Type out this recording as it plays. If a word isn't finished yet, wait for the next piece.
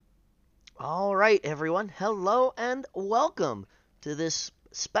All right, everyone. Hello and welcome to this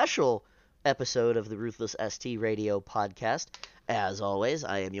special episode of the Ruthless ST Radio podcast. As always,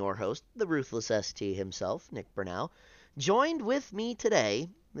 I am your host, the Ruthless ST himself, Nick Burnell. Joined with me today,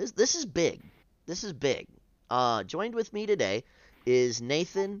 this is big. This is big. Joined with me today is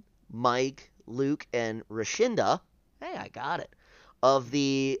Nathan, Mike, Luke, and Rashinda. Hey, I got it. Of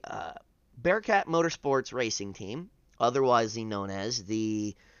the Bearcat Motorsports Racing Team, otherwise known as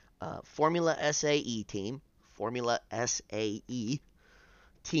the Formula SAE team, Formula SAE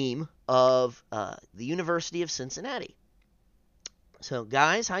team of the University of Cincinnati. So,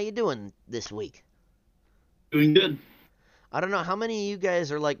 guys, how you doing this week? Doing good. I don't know how many of you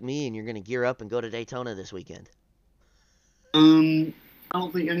guys are like me and you're going to gear up and go to Daytona this weekend. I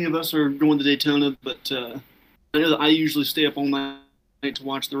don't think any of us are going to Daytona, but I know that I usually stay up all night to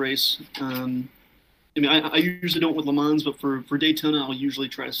watch the race. I usually don't with Le Mans, but for Daytona, I'll usually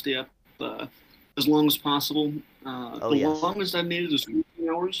try to stay up as long as possible. Oh The yes. longest I've made it is 14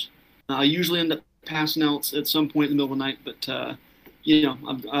 hours. I usually end up passing out at some point in the middle of the night, but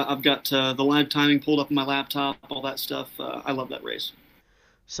I've got the live timing pulled up on my laptop, all that stuff. I love that race.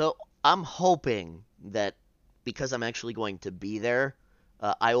 So I'm hoping that because I'm actually going to be there,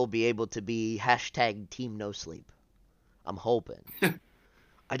 I will be able to be hashtag Team No Sleep. I'm hoping.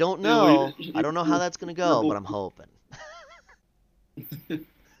 I don't Yeah, well, know. I don't know how that's going to go, you're but I'm hoping.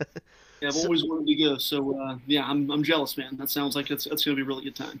 Yeah, I've So, always wanted to go. So yeah, I'm jealous, man. That sounds like that's gonna be a really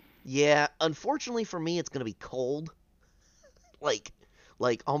good time. yeah, unfortunately for me, it's gonna be cold, like,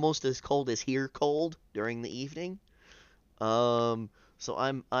 like almost as cold as here cold during the evening. Um, so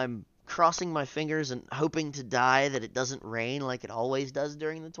I'm crossing my fingers and hoping to die that it doesn't rain like it always does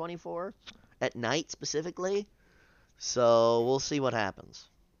during the 24 at night specifically. So we'll see what happens.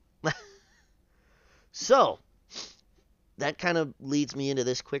 So that kind of leads me into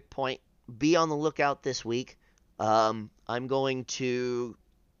this quick point. Be on the lookout this week. I'm going to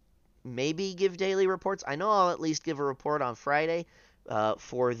maybe give daily reports. I know I'll at least give a report on Friday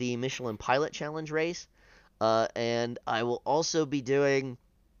for the Michelin Pilot Challenge race. And I will also be doing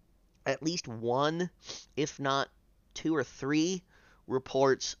at least one, if not two or three,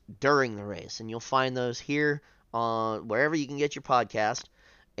 reports during the race. And you'll find those here on wherever you can get your podcast.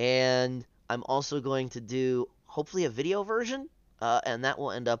 And I'm also going to do hopefully a video version, and that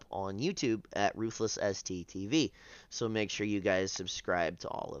will end up on YouTube at Ruthless STTV. So make sure you guys subscribe to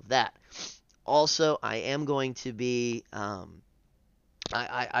all of that. Also, I am going to be,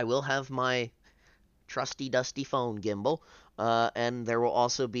 I will have my trusty dusty phone gimbal, and there will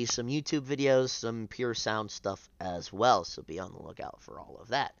also be some YouTube videos, some pure sound stuff as well. So be on the lookout for all of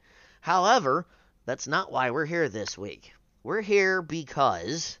that. However, that's not why we're here this week. We're here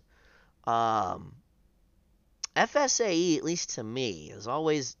because um, FSAE, at least to me, has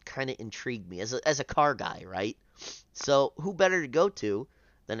always kind of intrigued me as a car guy, right? So who better to go to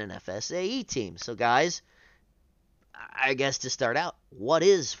than an FSAE team? So guys, I guess to start out, what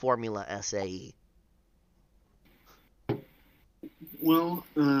is Formula SAE? Well,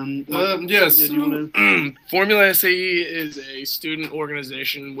 yeah, Yes, do you want Formula SAE is a student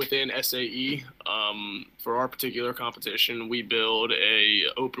organization within SAE. For our particular competition, we build a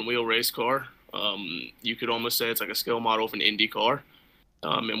open wheel race car. You could almost say it's like a scale model of an Indy car.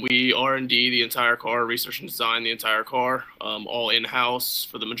 And we R&D the entire car, research and design the entire car, all in-house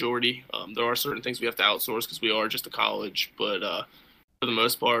for the majority. There are certain things we have to outsource because we are just a college, but for the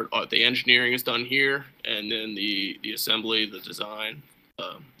most part, the engineering is done here, and then the assembly, the design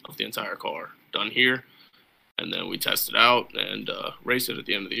of the entire car done here, and then we test it out and race it at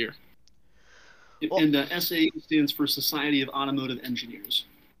the end of the year. to? Well, And SAE stands for Society of Automotive Engineers.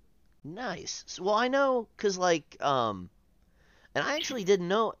 nice. Well, I know because and I actually didn't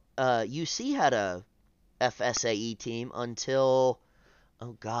know UC had a FSAE team until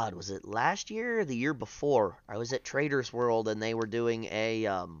oh God, was it last year or the year before? I was at Traders World and they were doing a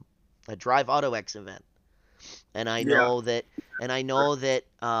Drive Auto X event, and Yeah. I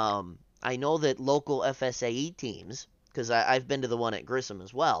know that local FSAE teams because I've been to the one at Grissom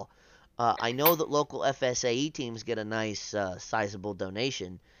as well. I know that local FSAE teams get a nice sizable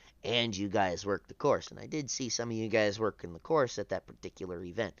donation, and you guys work the course. And I did see some of you guys working the course at that particular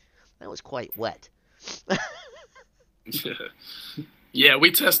event. That was quite wet. Yeah,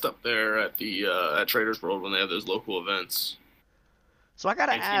 we test up there at the at Traders World when they have those local events. So I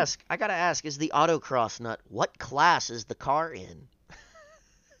gotta ask, is the autocross nut, what class is the car in?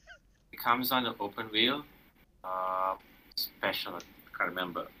 It comes on the open wheel. Special. I can't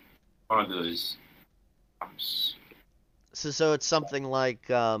remember. One of those comes. So it's something like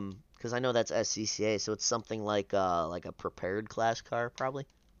because I know that's SCCA, so it's something like a prepared class car probably.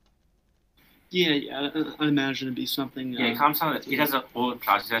 Yeah. I imagine it'd be something. Yeah, it comes on. It has a whole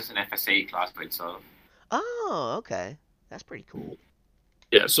class. It has an FSA class by itself. Oh, okay. That's pretty cool.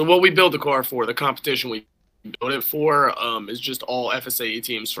 Yeah, so what we build the car for, the competition we build it for, is just all FSAE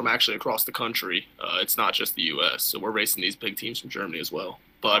teams from actually across the country. It's not just the U.S., so we're racing these big teams from Germany as well.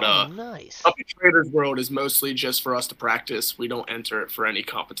 But nice. Up in Traders World is mostly just for us to practice. We don't enter it for any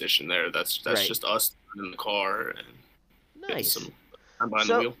competition there. That's Right. just us in the car and getting Nice. some time behind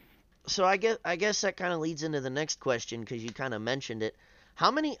the wheel. So I guess that kind of leads into the next question because you kind of mentioned it. How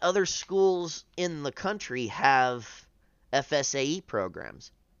many other schools in the country have FSAE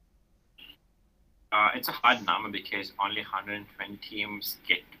programs? It's a hard number because only 120 teams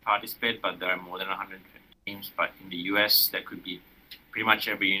get to participate, but there are more than 120 teams. But in the US, there could be pretty much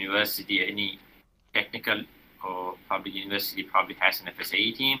every university, any technical or public university probably has an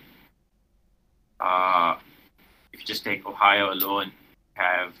FSAE team. If you just take Ohio alone, you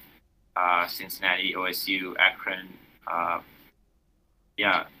have Cincinnati, OSU, Akron, a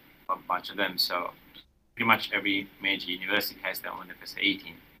bunch of them. So pretty much every major university has their own FSAE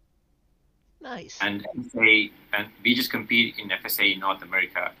team. Nice. And we just compete in FSA North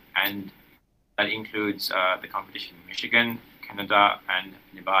America, and that includes the competition in Michigan, Canada, and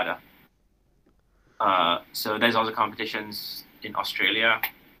Nevada. So there's also competitions in Australia,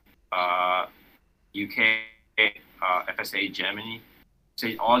 UK, FSA Germany. So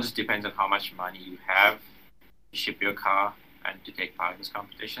it all just depends on how much money you have to ship your car and to take part in these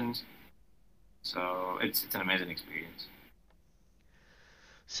competitions. So it's an amazing experience.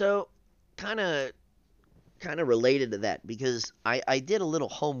 So kind of related to that because I did a little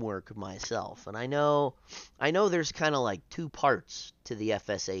homework myself, and I know there's kind of like two parts to the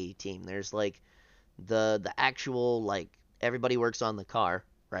FSAE team. There's like the actual, like, everybody works on the car,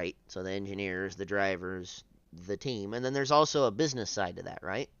 right? So the engineers, the drivers, the team, and then there's also a business side to that,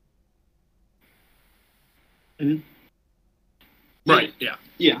 right? Mhm. Right, yeah.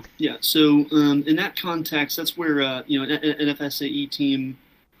 Yeah. So in that context, that's where an FSAE team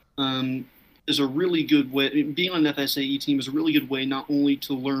is a really good way. Being on an FSAE team is a really good way not only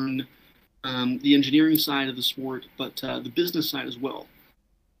to learn the engineering side of the sport, but the business side as well.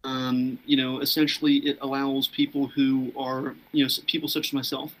 Essentially, it allows people who are, people such as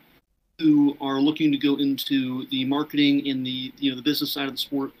myself, who are looking to go into the marketing and the business side of the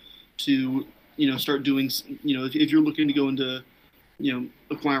sport to, start doing, if you're looking to go into,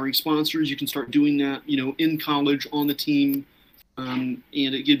 acquiring sponsors, you can start doing that, in college on the team. And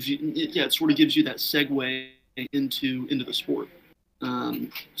it gives you, it sort of gives you that segue into the sport.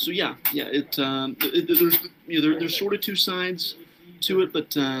 There's sort of two sides to it,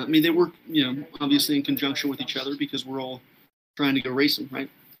 but they work, obviously in conjunction with each other because we're all trying to go racing, right?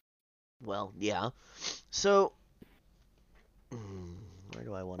 Well, yeah. So, where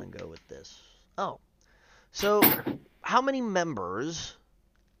do I want to go with this? Oh, so how many members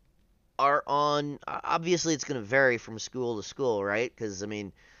are on? Obviously, it's going to vary from school to school, right? Because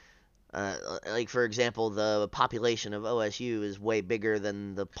like for example, the population of OSU is way bigger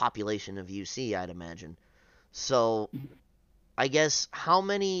than the population of UC, I'd imagine. So, I guess how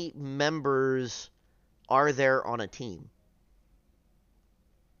many members are there on a team?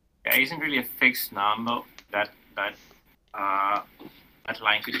 There isn't really a fixed number. That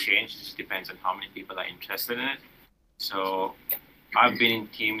line could change. It just depends on how many people are interested in it. So I've been in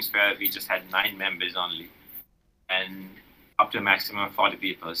teams where we just had 9 members only, and up to a maximum of 40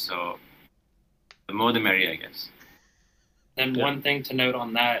 people. So the more the merrier, I guess. And one thing to note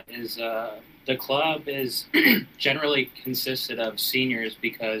on that is the club is generally consisted of seniors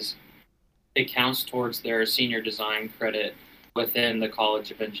because it counts towards their senior design credit within the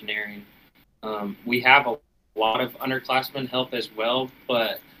College of Engineering. We have a lot of underclassmen help as well,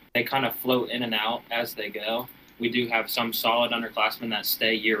 but they kind of float in and out as they go. We do have some solid underclassmen that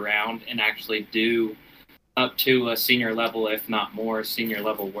stay year-round and actually do up to a senior level, if not more, senior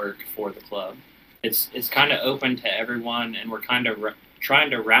level work for the club. It's kind of open to everyone, and we're kind of trying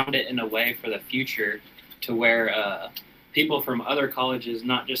to round it in a way for the future to where people from other colleges,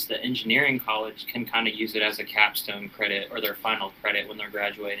 not just the engineering college, can kind of use it as a capstone credit or their final credit when they're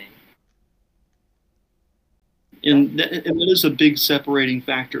graduating. And that is a big separating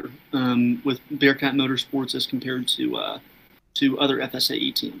factor with Bearcat Motorsports as compared to other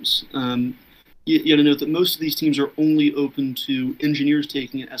FSAE teams. You got to note that most of these teams are only open to engineers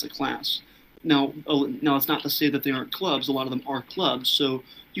taking it as a class. Now it's not to say that they aren't clubs. A lot of them are clubs, so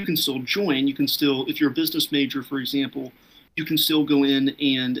you can still join. You can still, if you're a business major, for example, you can still go in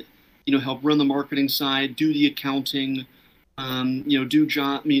and help run the marketing side, do the accounting,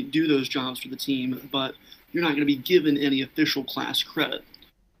 do those jobs for the team. But you're not going to be given any official class credit.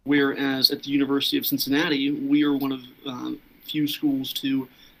 whereas at the University of Cincinnati, we are one of few schools to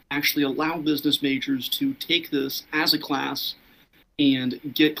actually allow business majors to take this as a class and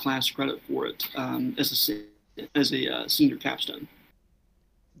get class credit for it as a senior capstone.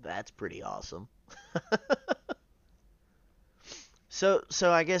 That's pretty awesome. So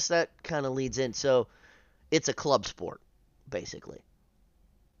I guess that kind of leads in. So it's a club sport, basically.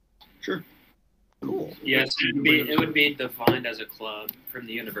 Sure. Cool. Yes, it would be defined as a club from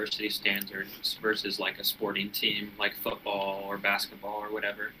the university standards versus like a sporting team like football or basketball or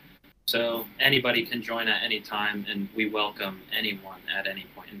whatever. So anybody can join at any time, and we welcome anyone at any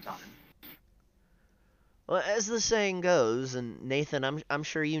point in time. Well, as the saying goes, and Nathan, I'm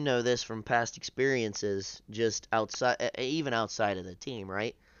sure you know this from past experiences, just even outside of the team,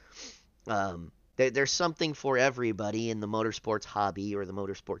 right? There's something for everybody in the motorsports hobby or the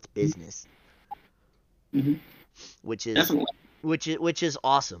motorsports business, Mm-hmm. which is Definitely. which is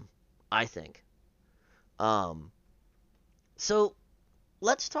awesome, I think. So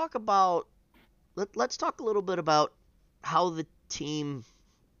let's talk a little bit about how the team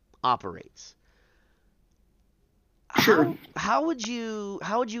operates. Sure. How would you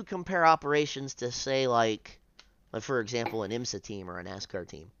compare operations to, say, like for example, an IMSA team or a NASCAR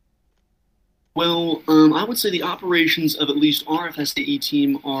team? Well, I would say the operations of at least our FSAE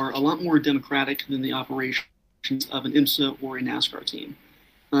team are a lot more democratic than the operations of an IMSA or a NASCAR team.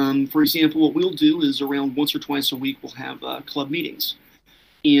 For example, what we'll do is around once or twice a week we'll have club meetings,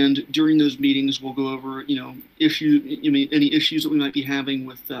 and during those meetings we'll go over any issues that we might be having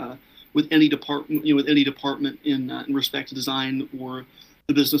with any department in respect to design or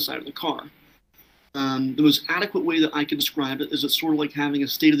the business side of the car. The most adequate way that I can describe it is it's sort of like having a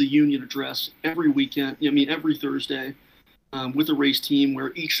State of the Union address every weekend, every Thursday, with a race team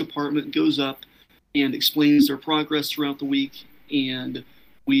where each department goes up and explains their progress throughout the week, and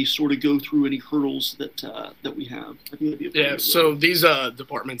we sort of go through any hurdles that we have. I think that'd be a pretty good So way. these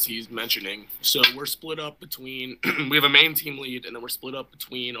departments he's mentioning, so we're split up between, we have a main team lead, and then we're split up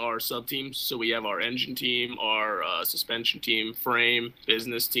between our sub-teams. So we have our engine team, our suspension team, frame,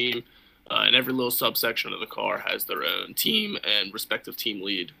 business team, and every little subsection of the car has their own team and respective team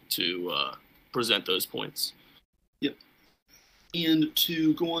lead to present those points. Yep. And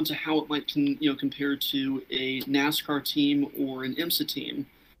to go on to how it might compare to a NASCAR team or an IMSA team,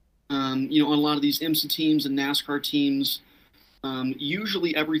 on a lot of these IMSA teams and NASCAR teams,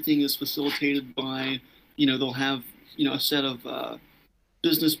 usually everything is facilitated by, they'll have, a set of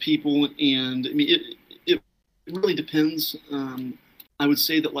business people, and it really depends. I would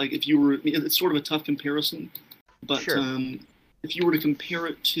say that, like, if you were, it's sort of a tough comparison, but Sure. If you were to compare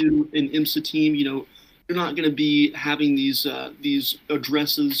it to an IMSA team, you're not going to be having these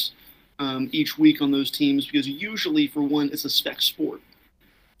addresses each week on those teams, because usually, for one, it's a spec sport.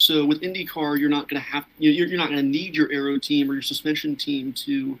 So with IndyCar, you're not going to have, you're not going to need your aero team or your suspension team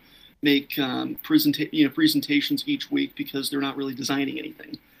to make presentations each week, because they're not really designing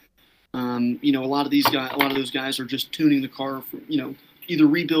anything. A lot of those guys are just tuning the car for, either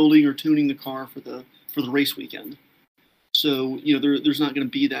rebuilding or tuning the car for the race weekend. So there's not going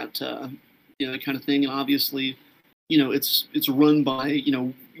to be that kind of thing. And obviously, it's run by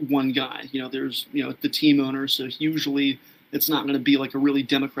one guy. There's the team owner. So usually it's not going to be like a really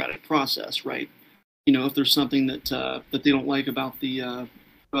democratic process, right? If there's something that they don't like about the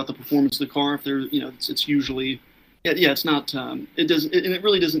performance of the car, if they're it's usually it's not it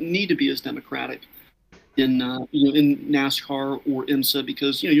really doesn't need to be as democratic in in NASCAR or IMSA,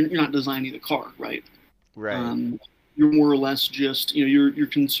 because you're not designing the car, right? Right. You're more or less just your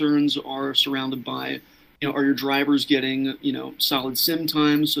concerns are surrounded by are your drivers getting solid sim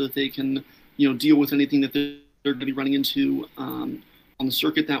time so that they can deal with anything that they're going to be running into on the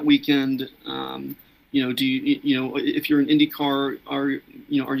circuit that weekend. Do you if you're an IndyCar,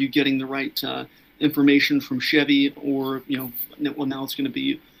 are you getting the right information from Chevy, or well, now it's going to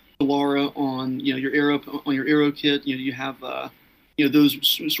be Dallara on your aero kit. You have those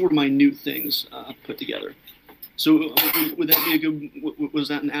sort of minute things put together. So would that be was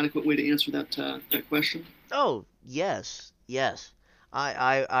that an adequate way to answer that question? Oh, yes.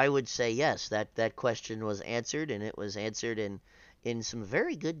 I would say yes. That question was answered, and it was answered in some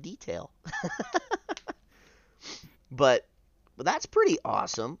very good detail. But that's pretty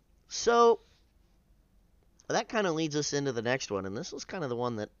awesome. So that kind of leads us into the next one, and this was kind of the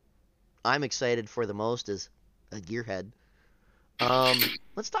one that I'm excited for the most as a gearhead.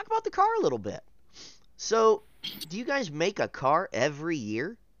 Let's talk about the car a little bit. So, do you guys make a car every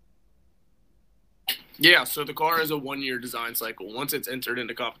year? Yeah, so the car has a 1-year design cycle. Once it's entered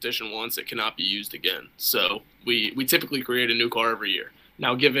into competition once, it cannot be used again. So we typically create a new car every year.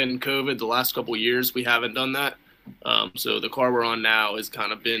 Now, given COVID, the last couple of years, we haven't done that. So the car we're on now has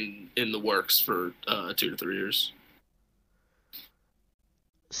kind of been in the works for 2 to 3 years.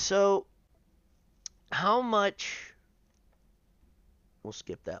 So, how much? We'll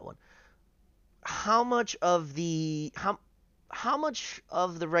skip that one. How much of the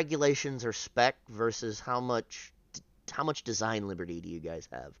regulations are spec versus how much design liberty do you guys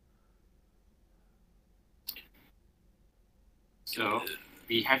have? So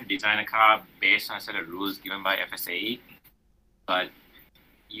we have to design a car based on a set of rules given by FSAE, but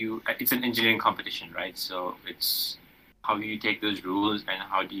it's an engineering competition, right? So it's how do you take those rules and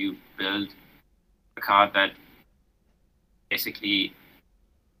how do you build a car that basically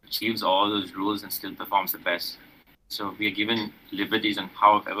achieves all those rules and still performs the best. So we are given liberties on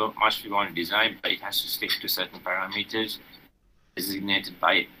however much we want to design, but it has to stick to certain parameters designated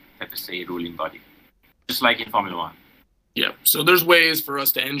by FSA ruling body, just like in Formula One. Yeah, so there's ways for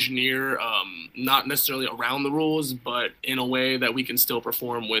us to engineer, not necessarily around the rules, but in a way that we can still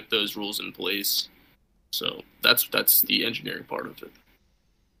perform with those rules in place. So that's the engineering part of it.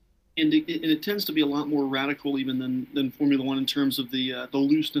 And it tends to be a lot more radical even than Formula One in terms of the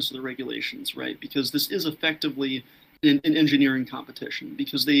looseness of the regulations, right? Because this is effectively an engineering competition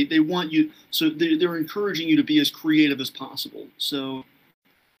because they want you, so they're encouraging you to be as creative as possible. So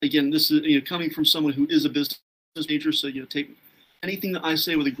again, this is coming from someone who is a business major, so take anything that I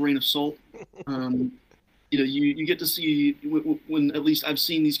say with a grain of salt. You get to see when at least I've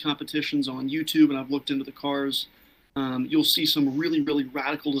seen these competitions on YouTube and I've looked into the cars. You'll see some really, really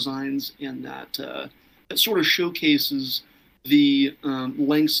radical designs, and that sort of showcases the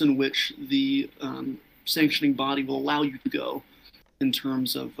lengths in which the sanctioning body will allow you to go in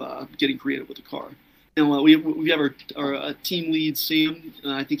terms of getting creative with the car. Now, we have our team lead, Sam.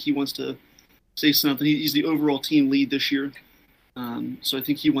 I think he wants to say something. He's the overall team lead this year, so I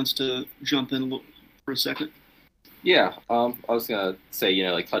think he wants to jump in for a second. Yeah, I was gonna say,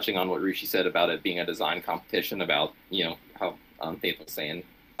 touching on what Rishi said about it being a design competition, about how Dave was saying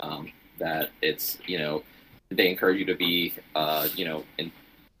that it's they encourage you to be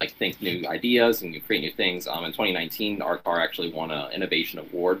think new ideas and create new things. In 2019, our car actually won an innovation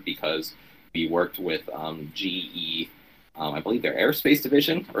award because we worked with GE, I believe their aerospace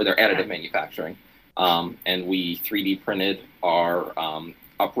division or their additive manufacturing, and we 3D printed our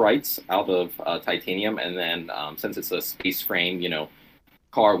uprights out of titanium, and then since it's a space frame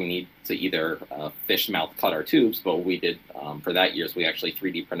car, we need to either fish mouth cut our tubes, but what we did for that year is we actually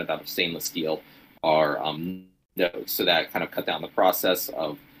 3D printed out of stainless steel our nodes, so that kind of cut down the process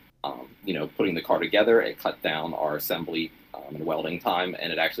of putting the car together. It cut down our assembly and welding time,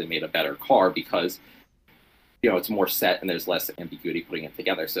 and it actually made a better car because it's more set and there's less ambiguity putting it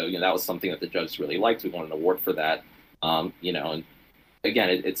together. So that was something that the judges really liked. We won an award for that. And again,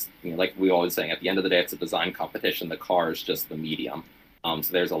 it's like we always saying, at the end of the day, it's a design competition. The car is just the medium.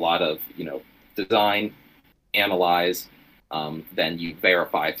 So there's a lot of design, analyze, then you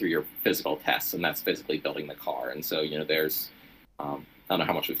verify through your physical tests, and that's physically building the car. And so there's I don't know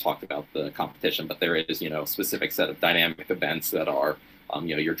how much we've talked about the competition, but there is a specific set of dynamic events that are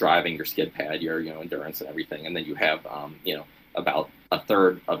your driving, your skid pad, your endurance, and everything, and then you have about a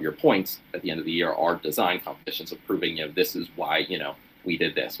third of your points at the end of the year are design competitions of proving this is why we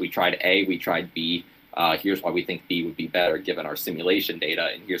did this. We tried A, we tried B. Here's why we think B would be better given our simulation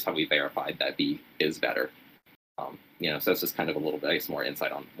data, and here's how we verified that B is better. So that's just kind of a little bit more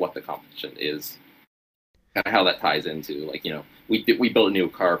insight on what the competition is, kind of how that ties into we build a new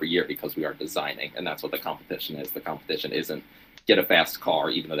car every year because we are designing, and that's what the competition is. The competition isn't get a fast car,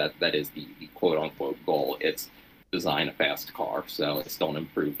 even though that is the quote unquote goal. It's design a fast car, so it's don't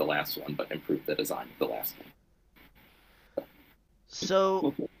improve the last one, but improve the design of the last one.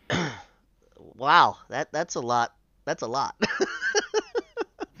 So, wow, that's a lot. That's a lot.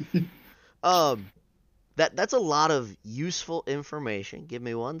 That's a lot of useful information. Give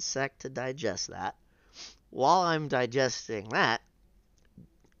me 1 sec to digest that. While I'm digesting that,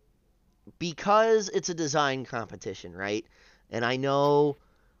 because it's a design competition, right? And I know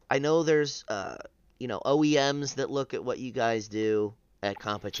there's OEMs that look at what you guys do at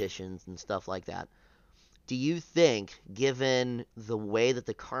competitions and stuff like that. Do you think, given the way that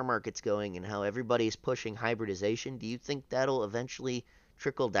the car market's going and how everybody's pushing hybridization, do you think that'll eventually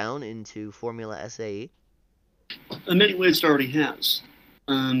trickle down into Formula SAE? In many ways, it already has.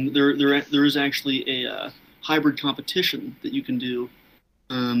 There is actually a hybrid competition that you can do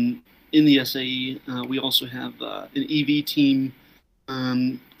in the SAE. We also have an EV team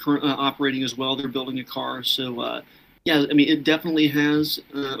operating as well. They're building a car. So, it definitely has.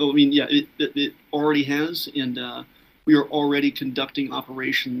 It already has. And we are already conducting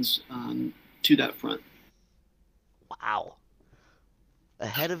operations to that front. Wow.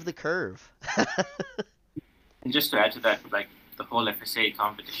 Ahead of the curve. And just to add to that, like the whole FSA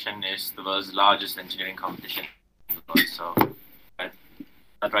competition is the world's largest engineering competition in the world. So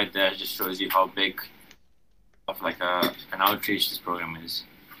that right there just shows you how big of like an outreach this program is.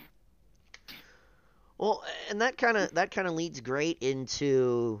 Well, and that kind of leads great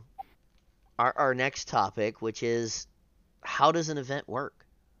into our next topic, which is how does an event work?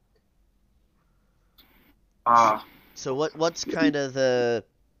 So what's kind of the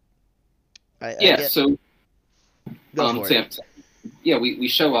So go for it. Yeah, we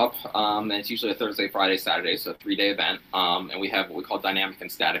show up, and it's usually a Thursday, Friday, Saturday, so a 3-day event, and we have what we call dynamic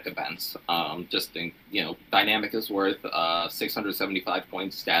and static events. Dynamic is worth 675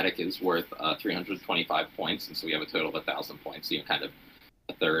 points, static is worth 325 points, and so we have a total of 1,000 points, kind of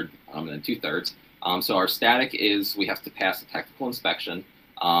a third, and then 2/3. So our static is we have to pass a technical inspection,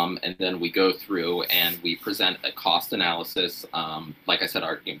 and then we go through and we present a cost analysis, like I said,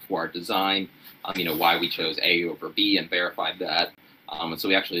 for our design, why we chose A over B and verified that. And so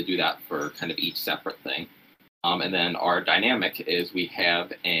we actually do that for kind of each separate thing. And then our dynamic is we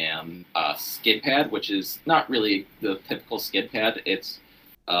have a skid pad, which is not really the typical skid pad. It's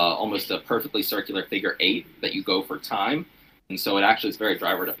almost a perfectly circular figure 8 that you go for time. And so it actually is very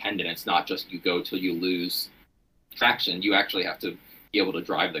driver dependent. It's not just you go till you lose traction. You actually have to be able to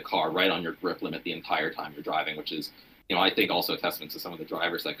drive the car right on your grip limit the entire time you're driving, which is, I think also a testament to some of the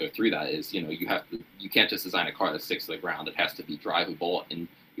drivers that go through that is, you can't just design a car that sticks to the ground. It has to be drivable, and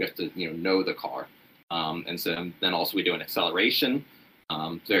you have to, know the car. And so then also we do an acceleration,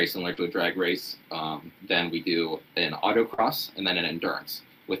 very similar to a drag race. Then we do an autocross and then an endurance,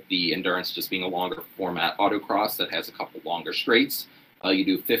 with the endurance just being a longer format autocross that has a couple longer straights. You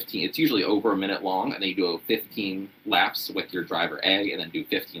do 15, it's usually over a minute long, and then you do 15 laps with your driver A, and then do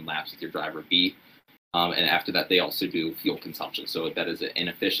 15 laps with your driver B. And after that, they also do fuel consumption. So that is an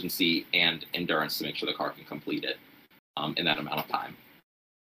efficiency and endurance to make sure the car can complete it in that amount of time.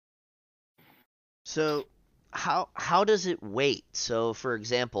 So how does it weight? So, for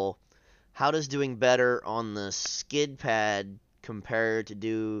example, how does doing better on the skid pad compare to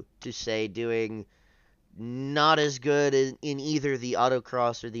doing not as good in either the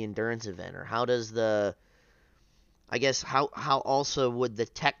autocross or the endurance event? Or how does how also would the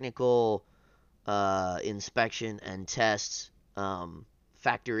technical inspection and tests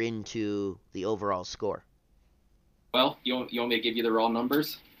factor into the overall score? Well, you want me to give you the raw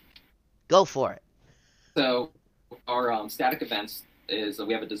numbers? Go for it. So our static events is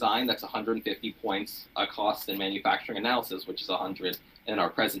we have a design that's 150 points, a cost and manufacturing analysis, which is 100, and our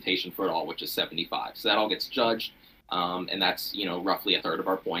presentation for it all, which is 75. So that all gets judged, and that's roughly a third of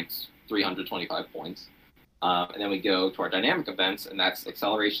our points, 325 points. And then we go to our dynamic events, and that's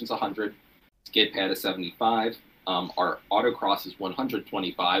acceleration's 100, skid pad is 75. Our autocross is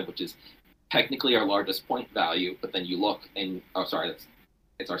 125, which is technically our largest point value, but then you look and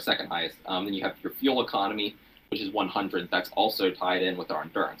it's our second highest. Then you have your fuel economy, which is 100. That's also tied in with our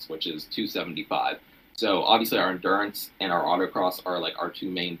endurance, which is 275. So obviously our endurance and our autocross are like our two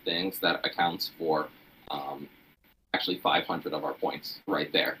main things that accounts for actually 500 of our points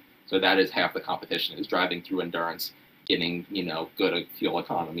right there. So that is half the competition, is driving through endurance, getting good fuel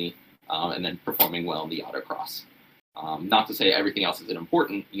economy, and then performing well in the autocross. Not to say everything else isn't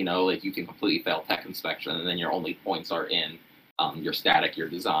important, like you can completely fail tech inspection and then your only points are in your static, your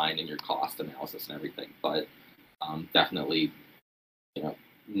design, and your cost analysis and everything. But definitely,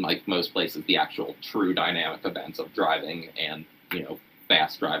 like most places, the actual true dynamic events of driving and,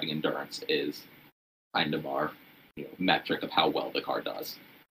 fast driving endurance is kind of our metric of how well the car does.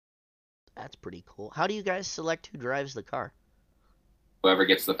 That's pretty cool. How do you guys select who drives the car? Whoever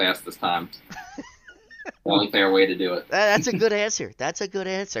gets the fastest time. Only fair way to do it. That's a good answer. That's a good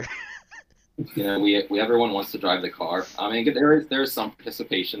answer. We everyone wants to drive the car. I mean, there is some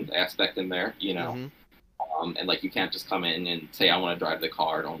participation aspect in there, Mm-hmm. And like you can't just come in and say I want to drive the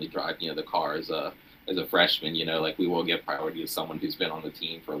car and only drive the car as a freshman. Like we will give priority to someone who's been on the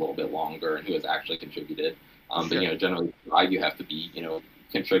team for a little bit longer and who has actually contributed. Sure. But generally, you have to be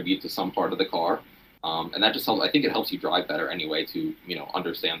contribute to some part of the car, and that just helps. I think it helps you drive better anyway to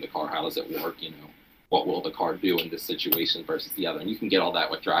understand the car. How does it work? What will the car do in this situation versus the other? And you can get all that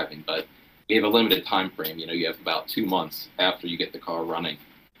with driving, but we have a limited time frame. You have about 2 months after you get the car running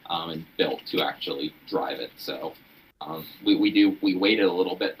and built to actually drive it. So we wait it a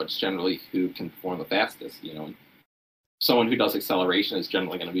little bit, but it's generally who can perform the fastest. Someone who does acceleration is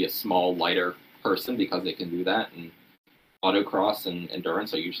generally going to be a small, lighter person because they can do that. And autocross and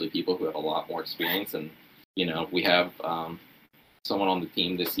endurance are usually people who have a lot more experience and we have someone on the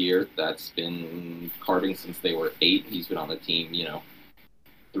team this year that's been karting since they were 8. He's been on the team,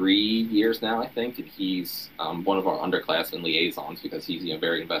 3 years now, I think, and he's one of our underclassmen liaisons because he's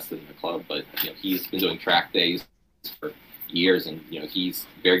very invested in the club. But he's been doing track days for years, and he's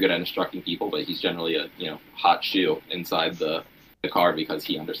very good at instructing people. But he's generally a hot shoe inside the car because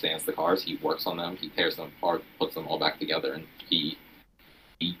he understands the cars. He works on them. He tears them apart, puts them all back together, and he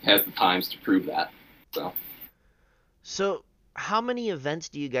has the times to prove that. So how many events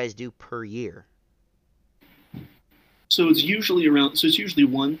do you guys do per year? So it's usually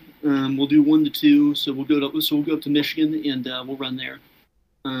one. We'll do 1 to 2. So we'll go up to Michigan and we'll run there.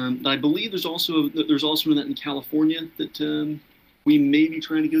 But I believe there's also an event in California that we may be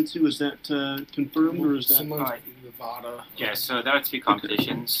trying to go to. Is that confirmed or is that Nevada? Yeah, so there are 3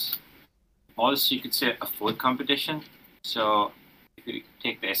 competitions. Also, you could say a 4th competition. So if you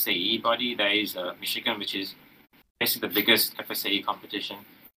take the SAE body, there is Michigan, which is basically the biggest FSAE competition.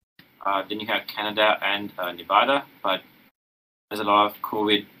 Then you have Canada and Nevada, but there's a lot of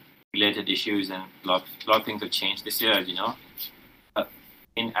COVID-related issues and a lot of things have changed this year, as you know.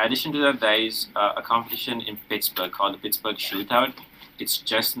 In addition to that, there is a competition in Pittsburgh called the Pittsburgh Shootout. It's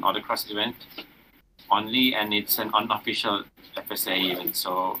just an autocross event only, and it's an unofficial FSA event.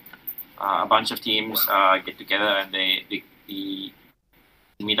 So a bunch of teams get together and they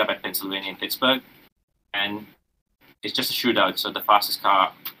meet up at Pennsylvania in Pittsburgh, and it's just a shootout. So the fastest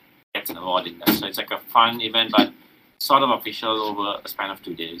car gets an award in that. So it's like a fun event, but sort of official over a span of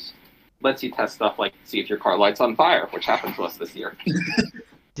 2 days. Lets you test stuff like see if your car lights on fire, which happened to us this year.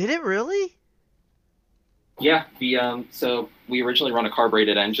 Did it really? Yeah, so we originally run a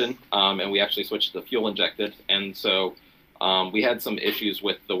carbureted engine, and we actually switched to fuel injected, and so we had some issues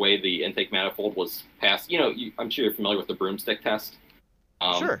with the way the intake manifold was passed. I'm sure you're familiar with the broomstick test.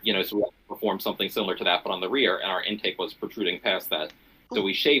 Sure. So we performed something similar to that, but on the rear, and our intake was protruding past that. So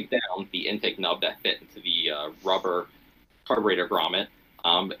we shaved down the intake nub that fit into the rubber carburetor grommet,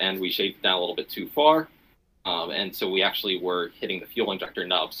 and we shaved it down a little bit too far. And so we actually were hitting the fuel injector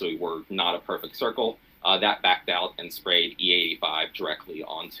nub, so we were not a perfect circle. That backed out and sprayed E85 directly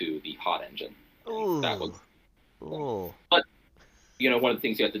onto the hot engine. Ooh. That was, Ooh. But, one of the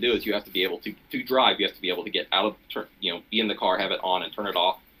things you have to do is you have to be able to drive. You have to be able to get out of, be in the car, have it on and turn it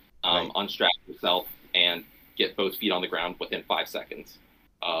off, Right. unstrap yourself, and get both feet on the ground within 5 seconds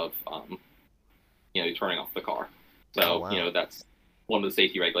of, turning off the car. So, Oh, wow. that's one of the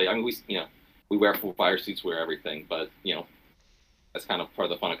safety regulations. I mean, we wear full fire suits, we wear everything, but, that's kind of part of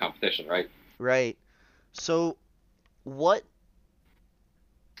the fun of competition, right? Right. So what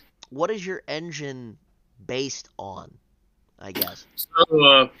is your engine based on, I guess?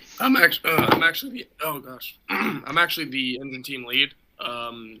 So I'm actually the I'm actually the engine team lead.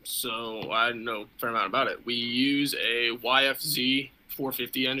 So I know a fair amount about it. We use a YFZ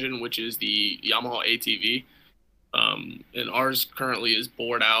 450 engine, which is the Yamaha ATV. And ours currently is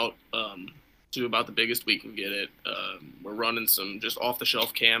bored out to about the biggest we can get it. We're running some just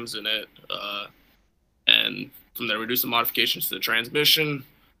off-the-shelf cams in it. And from there, we do some modifications to the transmission.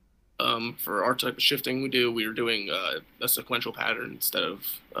 For our type of shifting we're doing a sequential pattern instead of,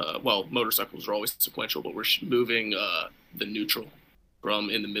 motorcycles are always sequential, but we're moving the neutral from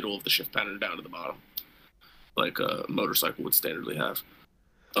in the middle of the shift pattern down to the bottom, like a motorcycle would standardly have.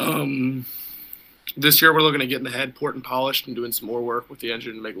 This year, we're looking at getting the head port and polished and doing some more work with the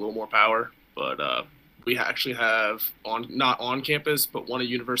engine to make a little more power. But we actually have, not on campus, but one of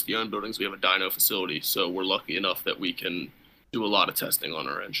university-owned buildings, we have a dyno facility. So we're lucky enough that we can do a lot of testing on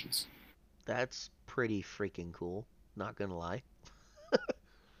our engines. That's pretty freaking cool. Not gonna lie.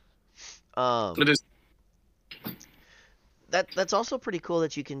 It is. That's also pretty cool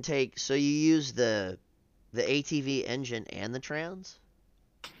that you can take. So you use the ATV engine and the trans.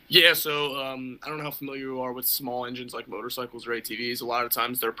 Yeah, so I don't know how familiar you are with small engines like motorcycles or ATVs. A lot of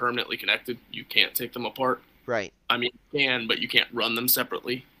times they're permanently connected. You can't take them apart. Right. I mean, you can, but you can't run them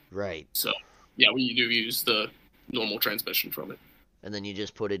separately. Right. So, yeah, we do use the normal transmission from it. And then you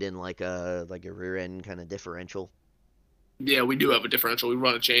just put it in like a rear end kind of differential. Yeah, we do have a differential. We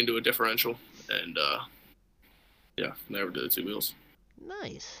run a chain to a differential, and from there we do the 2 wheels.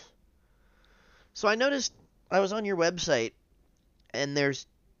 Nice. So I noticed I was on your website, and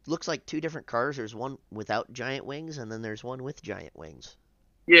looks like 2 different cars. There's one without giant wings, and then there's one with giant wings.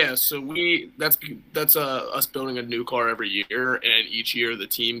 Yeah, so that's us building a new car every year, and each year the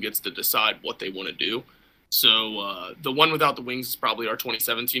team gets to decide what they want to do. So the one without the wings is probably our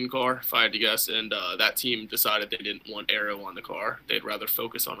 2017 car, if I had to guess, and that team decided they didn't want aero on the car. They'd rather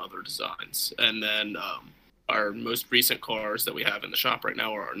focus on other designs. And then Our most recent cars that we have in the shop right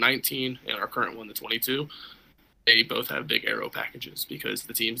now are our 19 and our current one, the 22. They both have big aero packages because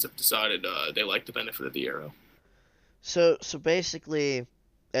the teams have decided they like the benefit of the aero. So basically,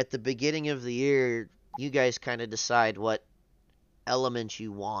 at the beginning of the year, you guys kind of decide what elements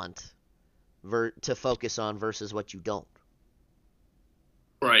you want to focus on versus what you don't.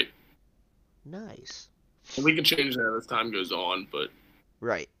 Right. Nice. And we can change that as time goes on, but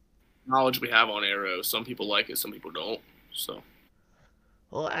Right. knowledge we have on aero, some people like it, some people don't. So.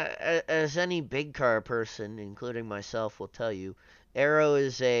 Well, as any big car person, including myself, will tell you, aero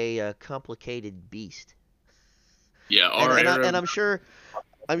is a complicated beast. Yeah, our aero. And I'm sure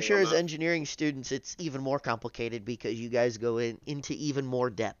as engineering students, it's even more complicated because you guys go into even more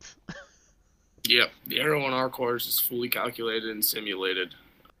depth. Yeah, the aero on our cars is fully calculated and simulated.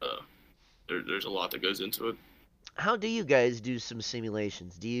 There's a lot that goes into it. How do you guys do some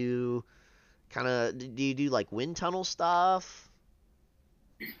simulations? Do you do like wind tunnel stuff?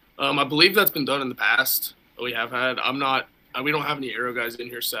 I believe that's been done in the past. We have had. We don't have any aero guys in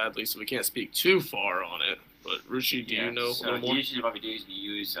here, sadly, so we can't speak too far on it. But Rushi, do you know a little more? Usually what we do is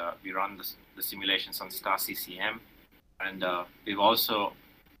we run the simulations on Star CCM, and we've also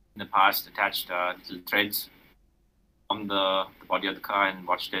in the past attached little threads on the body of the car and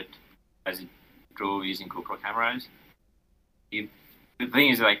watched it as it drove using GoPro cameras. The thing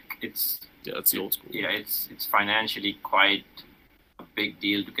is, like, it's the old school. Yeah, it's financially quite a big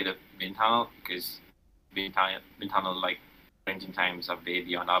deal to get a wind tunnel because wind tunnel like engine times are way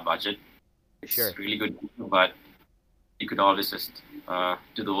beyond our budget. It's Sure. really good, but you could always just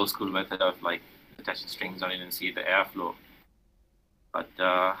do the old school method of like attaching strings on it and see the airflow. But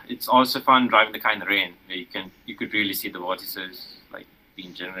it's also fun driving the car in the rain, where you could really see the vortices like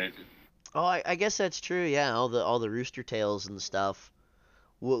being generated. Oh, I guess that's true. Yeah, all the rooster tails and stuff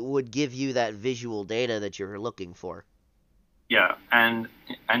would give you that visual data that you're looking for. Yeah, and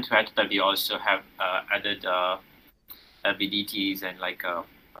to add to that, we also have added VDTs and like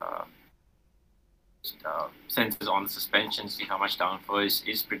sensors on the suspension, see how much downforce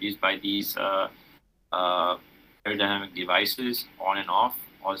is produced by these aerodynamic devices on and off.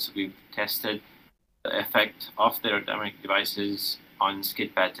 Also, we've tested the effect of the aerodynamic devices on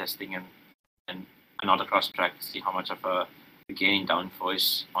skid pad testing and autocross track to see how much of a gain in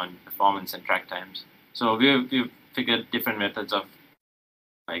downforce on performance and track times. So we've figured different methods of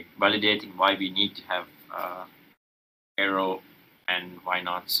like validating why we need to have aero and why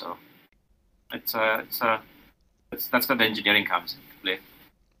not. So that's where the engineering comes into play.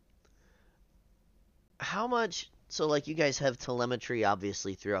 How much? So, like, you guys have telemetry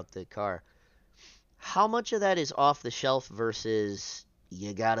obviously throughout the car. How much of that is off the shelf versus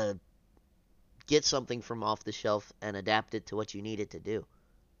you gotta get something from off the shelf and adapt it to what you need it to do?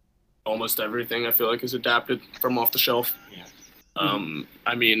 Almost everything I feel like is adapted from off the shelf. Yeah.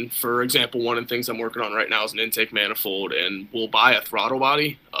 I mean, for example, one of the things I'm working on right now is an intake manifold, and we'll buy a throttle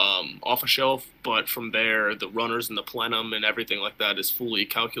body off a shelf, but from there, the runners and the plenum and everything like that is fully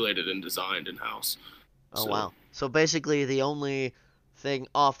calculated and designed in-house. Oh, wow. So basically the only thing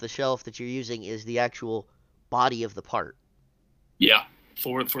off the shelf that you're using is the actual body of the part. Yeah,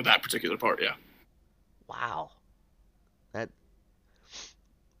 for that particular part, yeah. Wow. That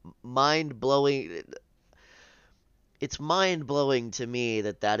mind-blowing. It's mind-blowing to me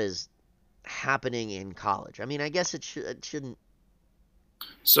that is happening in college. I mean, I guess it shouldn't.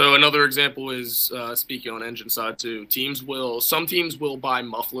 So another example is speaking on engine side too. Some teams will buy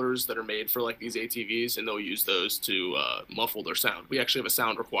mufflers that are made for like these ATVs, and they'll use those to muffle their sound. We actually have a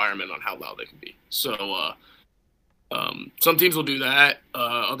sound requirement on how loud they can be. So some teams will do that.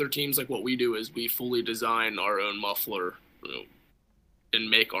 Other teams, like what we do, is we fully design our own muffler, and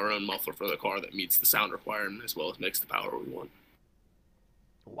make our own muffler for the car that meets the sound requirement as well as makes the power we want.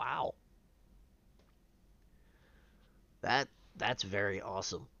 Wow. That's very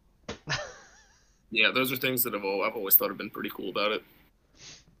awesome. Yeah, those are things that I've always thought have been pretty cool about it.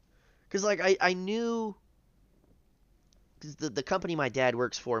 Because, like, I knew... Because the company my dad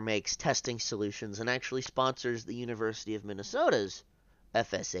works for makes testing solutions and actually sponsors the University of Minnesota's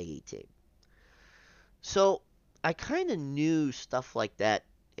FSAE team. So, I kind of knew stuff like that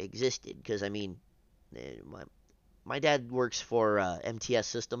existed. Because, I mean, my dad works for MTS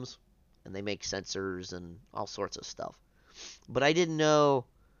Systems, and they make sensors and all sorts of stuff. But I didn't know,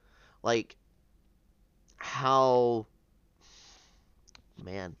 like, how...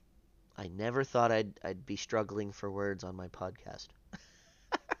 Man, I never thought I'd be struggling for words on my podcast.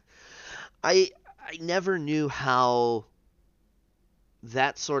 I never knew how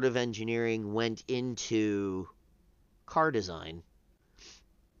that sort of engineering went into car design.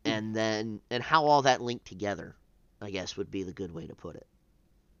 and how all that linked together, I guess would be the good way to put it.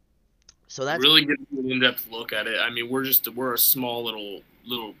 So that's really getting an in-depth look at it. I mean, we're a small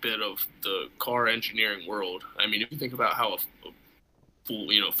little bit of the car engineering world. I mean, if you think about how a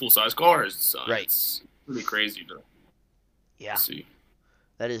full size car is designed, Right. It's pretty crazy to see.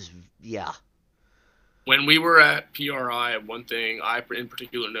 That is, yeah. When we were at PRI, one thing I in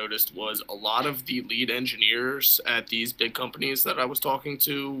particular noticed was a lot of the lead engineers at these big companies that I was talking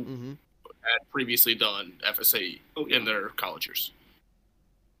to Mm-hmm. had previously done FSAE in their college years.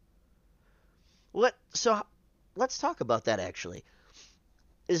 So let's talk about that, actually.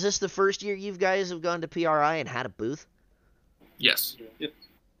 Is this the first year you guys have gone to PRI and had a booth? Yes. Yep.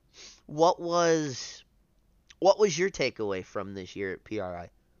 What was your takeaway from this year at PRI?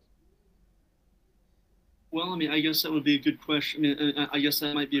 Well, I mean, I guess that would be a good question. I mean, I guess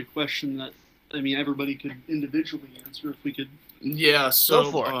that might be a question that, I mean, everybody could individually answer if we could. Yeah, so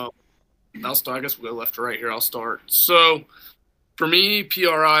Go for it. I'll start. I guess we'll go left to right here. I'll start. So for me,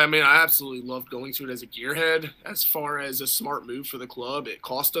 PRI, I mean, I absolutely loved going to it as a gearhead. As far as a smart move for the club, it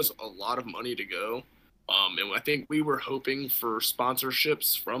cost us a lot of money to go. And I think we were hoping for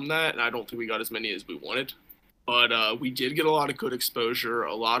sponsorships from that, and I don't think we got as many as we wanted. But we did get a lot of good exposure.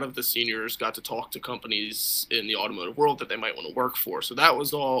 A lot of the seniors got to talk to companies in the automotive world that they might want to work for. So that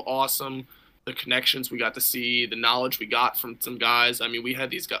was all awesome. The connections we got to see, the knowledge we got from some guys. I mean, we had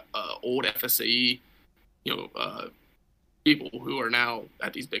these old FSAE, people who are now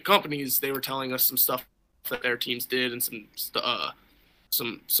at these big companies. They were telling us some stuff that their teams did and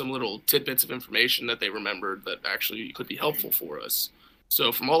some little tidbits of information that they remembered that actually could be helpful for us.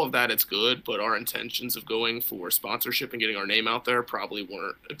 So from all of that, it's good, but our intentions of going for sponsorship and getting our name out there probably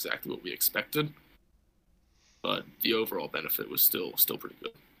weren't exactly what we expected. But the overall benefit was still pretty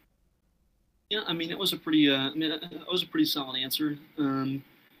good. Yeah, I mean, it was a pretty solid answer.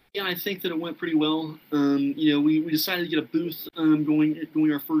 Yeah, I think that it went pretty well. We decided to get a booth going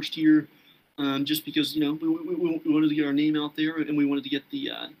our first year, just because we wanted to get our name out there and we wanted to get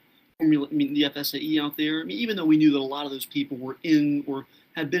the the FSAE out there. I mean, even though we knew that a lot of those people were in or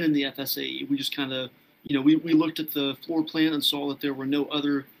had been in the FSAE, we just kind of we looked at the floor plan and saw that there were no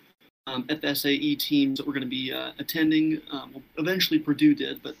other FSAE teams that were going to be attending. Well, eventually Purdue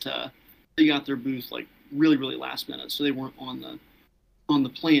did, but they got their booth like really, really last minute, so they weren't on the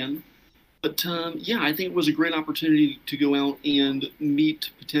plan. But yeah, I think it was a great opportunity to go out and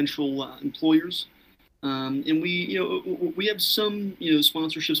meet potential employers. And we have some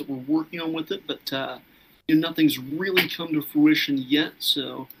sponsorships that we're working on with it, but nothing's really come to fruition yet.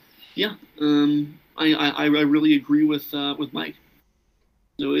 So yeah, I really agree with Mike.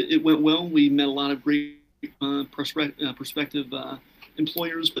 So it went well. We met a lot of great prospective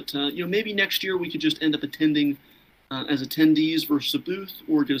employers, but maybe next year we could just end up attending as attendees versus a booth,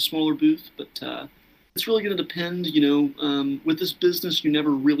 or get a smaller booth. But it's really going to depend. With this business, you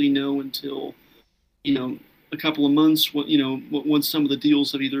never really know until a couple of months. Once some of the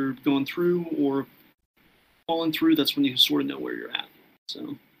deals have either gone through or fallen through, that's when you sort of know where you're at.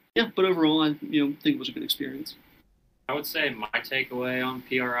 So yeah, but overall, I think it was a good experience. I would say my takeaway on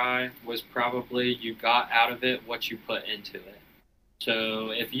PRI was probably you got out of it what you put into it. So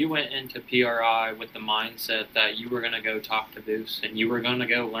if you went into PRI with the mindset that you were going to go talk to booths and you were going to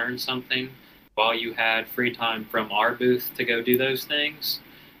go learn something while you had free time from our booth to go do those things,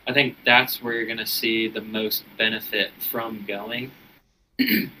 I think that's where you're going to see the most benefit from going.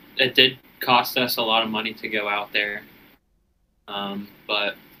 It did cost us a lot of money to go out there,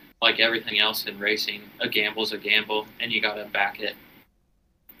 but like everything else in racing, a gamble's a gamble, and you got to back it.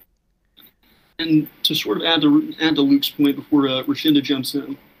 And to sort of add to Luke's point before Rashinda jumps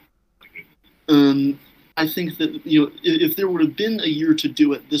in, I think that if there would have been a year to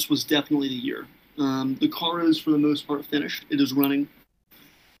do it, this was definitely the year. The car is for the most part finished. It is running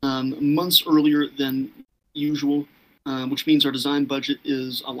months earlier than usual, which means our design budget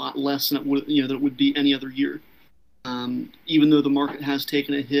is a lot less than it would be any other year. Even though the market has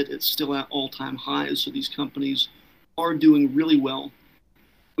taken a hit, it's still at all-time highs. So these companies are doing really well,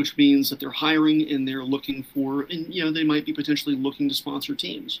 which means that they're hiring and they're looking for, and they might be potentially looking to sponsor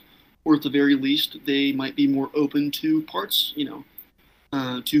teams, or at the very least, they might be more open to parts,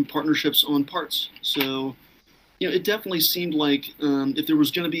 to partnerships on parts. So, it definitely seemed like if there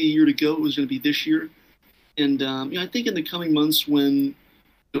was going to be a year to go, it was going to be this year. And I think in the coming months, when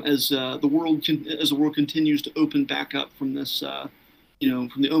as the world continues to open back up from this, from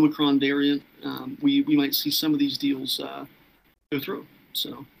the Omicron variant, we might see some of these deals go through.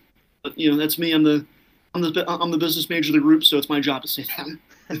 So, but that's me. I'm the business major of the group, so it's my job to say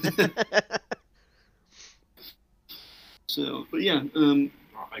that. So, but yeah,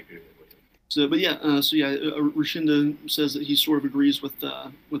 I agree with you. So, but yeah, Rushinda says that he sort of agrees with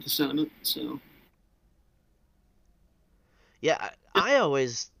the sentiment. So, Yeah,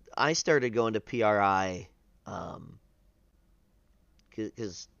 I started going to PRI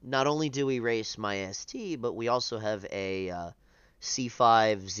because not only do we race my ST, but we also have a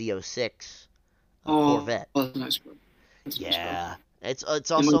C5 Z06 Corvette. Oh, that's a nice car. That's a nice car. Yeah, it's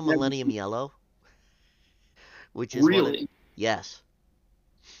also Millennium Yellow, which is really yes.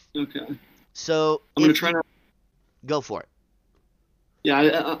 Okay. So I'm gonna try to go for it. Yeah,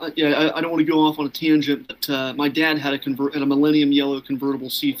 I don't want to go off on a tangent, but my dad had a Millennium Yellow convertible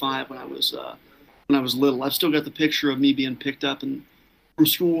C5 when I was little. I've still got the picture of me being picked up from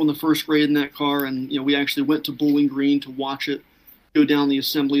school in the first grade in that car, and we actually went to Bowling Green to watch it go down the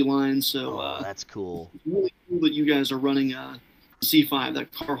assembly line. So that's cool. It's really cool that you guys are running a C5.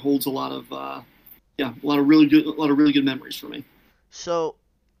 That car holds a lot of really good memories for me. So,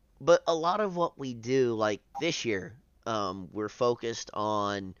 but a lot of what we do, like this year, we're focused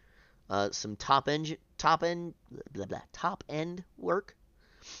on some top end work.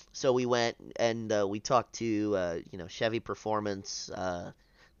 So we went and we talked to Chevy Performance,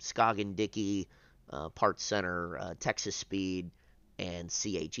 Scoggin Dickey, Parts Center, Texas Speed, and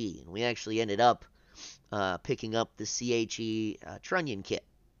CHE. And we actually ended up picking up the CHE trunnion kit,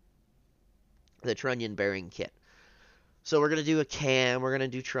 the trunnion bearing kit. So we're gonna do a cam, we're gonna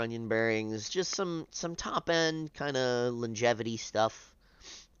do trunnion bearings, just some top end kind of longevity stuff.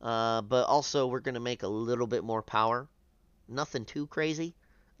 But also we're gonna make a little bit more power. Nothing too crazy,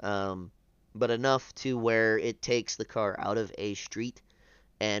 but enough to where it takes the car out of a street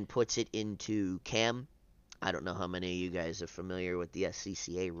and puts it into cam. I don't know how many of you guys are familiar with the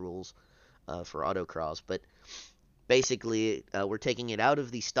SCCA rules for autocross, but basically we're taking it out of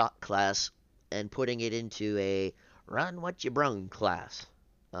the stock class and putting it into a run what you brung class.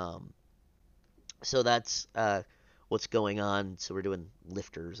 So that's what's going on. So we're doing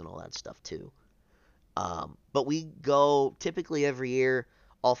lifters and all that stuff too. But we go typically every year.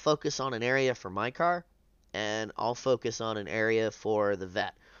 I'll focus on an area for my car, and I'll focus on an area for the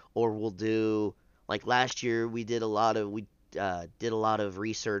vet. Or we'll do, like last year, we did a lot of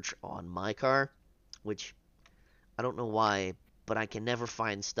research on my car, which I don't know why, but I can never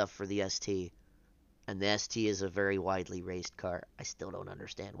find stuff for the ST. And the ST is a very widely raced car. I still don't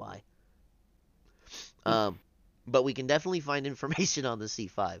understand why. But we can definitely find information on the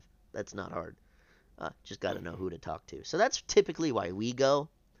C5. That's not hard. Just got to know who to talk to. So that's typically why we go.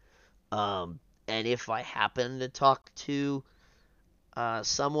 And if I happen to talk to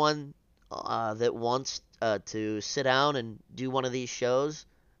someone that wants to sit down and do one of these shows,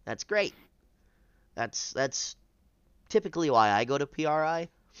 that's great. That's typically why I go to PRI.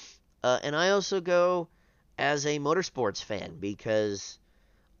 And I also go as a motorsports fan because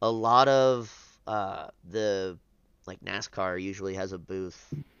a lot of the NASCAR usually has a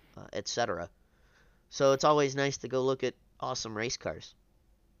booth, etc. So it's always nice to go look at awesome race cars.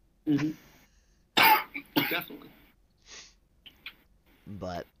 Mm-hmm. Definitely.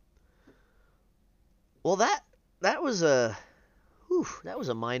 But well, that was a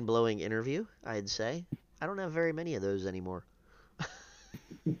mind-blowing interview, I'd say. I don't have very many of those anymore.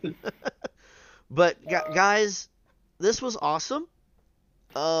 But guys, this was awesome.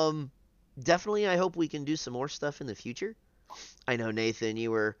 Definitely I hope we can do some more stuff in the future. I know, Nathan,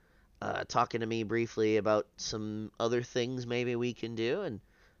 you were talking to me briefly about some other things maybe we can do, and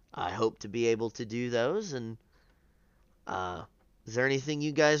I hope to be able to do those. And is there anything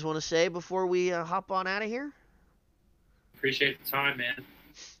you guys want to say before we hop on out of here? Appreciate the time, man.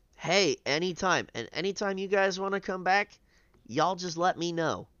 Hey, anytime. And anytime you guys want to come back, y'all just let me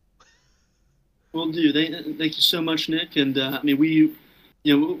know. Will do. Thank you so much, Nick. And we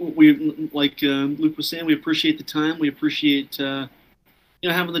like Luke was saying, we appreciate the time. We appreciate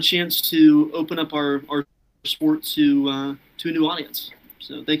having the chance to open up our sport to a new audience.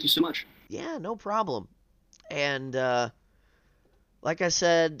 So thank you so much. Yeah, no problem. And like I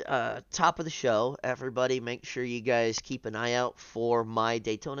said, top of the show, everybody, make sure you guys keep an eye out for my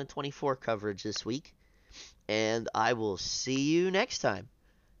Daytona 24 coverage this week. And I will see you next time.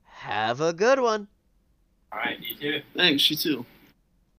 Have a good one. All right, you too. Thanks, you too.